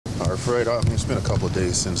All right, Fred, I mean, it's been a couple of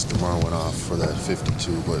days since DeMar went off for that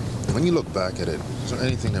 52, but when you look back at it, is there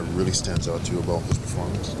anything that really stands out to you about his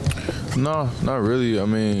performance? No, not really. I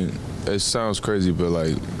mean, it sounds crazy, but,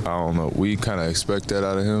 like, I don't know. We kind of expect that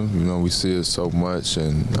out of him. You know, we see it so much,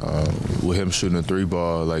 and with him shooting a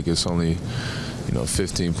three-ball, like, it's only,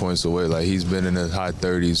 15 points away. Like, he's been in the high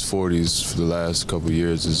 30s, 40s for the last couple of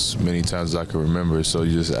years as many times as I can remember. So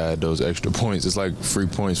you just add those extra points. It's like free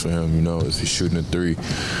points for him, if he's shooting a three.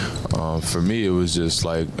 For me, it was just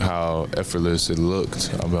like how effortless it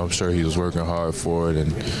looked. I mean, I'm sure he was working hard for it,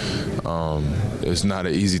 and it's not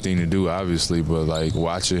an easy thing to do, obviously, but like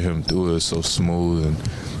watching him do it so smooth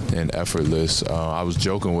and effortless. I was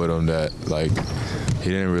joking with him that like he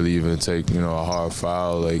didn't really even take a hard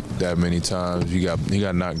foul like that many times. He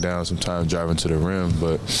got knocked down sometimes driving to the rim,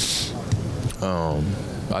 but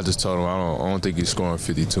I just told him I don't think he's scoring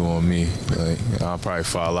 52 on me. Like, I'll probably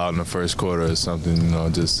foul out in the first quarter or something,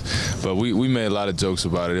 But we made a lot of jokes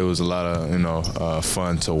about it. It was a lot of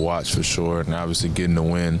fun to watch for sure, and obviously getting the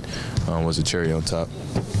win was a cherry on top.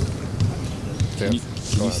 Can you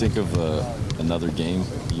think of another game,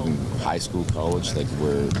 even high school, college, like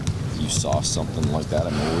where you saw something like that? I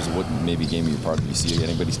mean, what maybe game you were part of? You see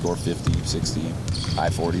anybody score 50, 60, high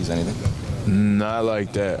 40s, anything? Not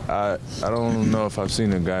like that. I don't know if I've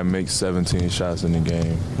seen a guy make 17 shots in a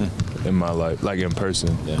game in my life, like in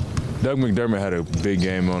person. Yeah. Doug McDermott had a big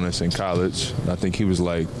game on us in college. I think he was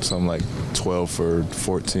like 12 for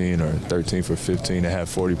 14 or 13 for 15 and had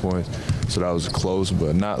 40 points. So that was close,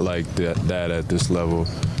 but not like that at this level.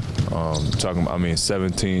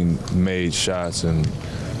 17 made shots and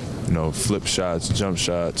flip shots, jump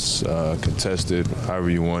shots, contested, however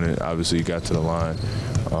you want it. Obviously, you got to the line.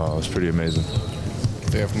 It was pretty amazing.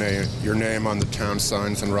 Do you have your name on the town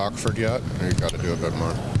signs in Rockford yet? Or you got to do a bit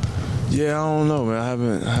more? Yeah, I don't know,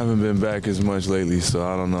 man. I haven't been back as much lately, so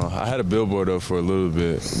I don't know. I had a billboard up for a little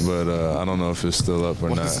bit, but I don't know if it's still up or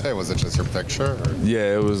not. What did it say? Was it just your picture? Or?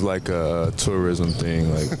 Yeah, it was like a tourism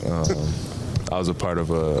thing. Like I was a part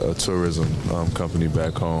of a tourism company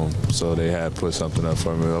back home, so they had put something up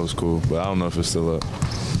for me. That was cool, but I don't know if it's still up.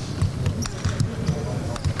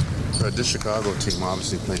 This Chicago team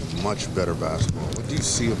obviously playing much better basketball. What do you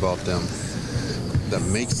see about them that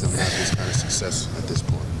makes them have this kind of success at this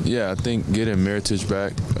point? Yeah, I think getting Mirotić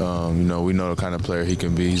back, we know the kind of player he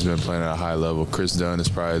can be. He's been playing at a high level. Chris Dunn is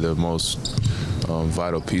probably the most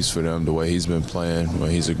vital piece for them, the way he's been playing. When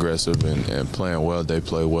he's aggressive and playing well, they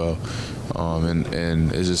play well.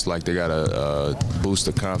 And it's just like they got to boost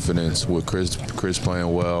the confidence with Chris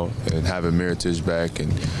playing well and having Mirotić back,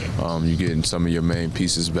 and you getting some of your main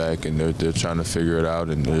pieces back, and they're trying to figure it out,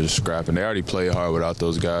 and they're just scrapping. They already play hard without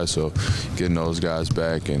those guys, so getting those guys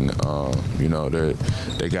back, and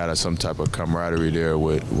they got some type of camaraderie there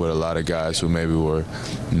with a lot of guys who maybe were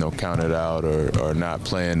counted out or not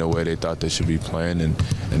playing the way they thought they should be playing, and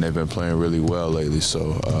they've been playing really well lately.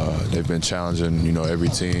 So they've been challenging every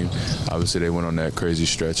team. Obviously, they went on that crazy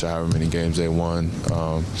stretch of however many games they won.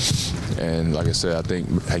 And like I said, I think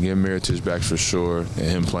getting Mirotić back for sure, and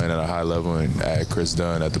him playing at a high level, and add Chris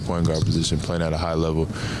Dunn at the point guard position playing at a high level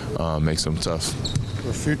makes them tough. There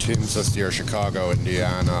were a few teams this year, Chicago,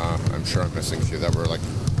 Indiana, I'm sure I'm missing a few, that were like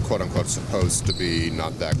quote-unquote supposed to be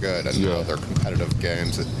not that good, and now they're competitive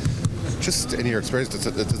games. Just in your experience,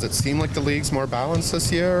 does it seem like the league's more balanced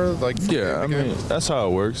this year? I mean, that's how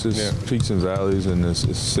it works. It's peaks and valleys, and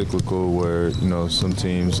it's cyclical where, some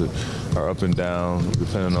teams are up and down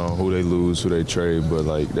depending on who they lose, who they trade. But,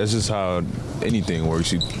 that's just how anything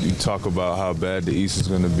works. You talk about how bad the East is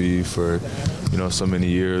going to be for, so many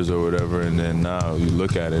years or whatever, and then now you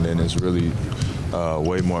look at it, and it's really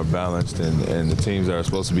way more balanced, and the teams that are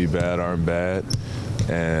supposed to be bad aren't bad.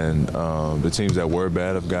 And the teams that were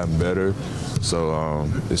bad have gotten better. So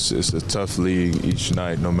it's a tough league each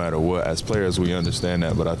night, no matter what. As players, we understand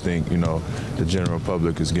that, but I think, the general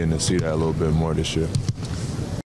public is getting to see that a little bit more this year.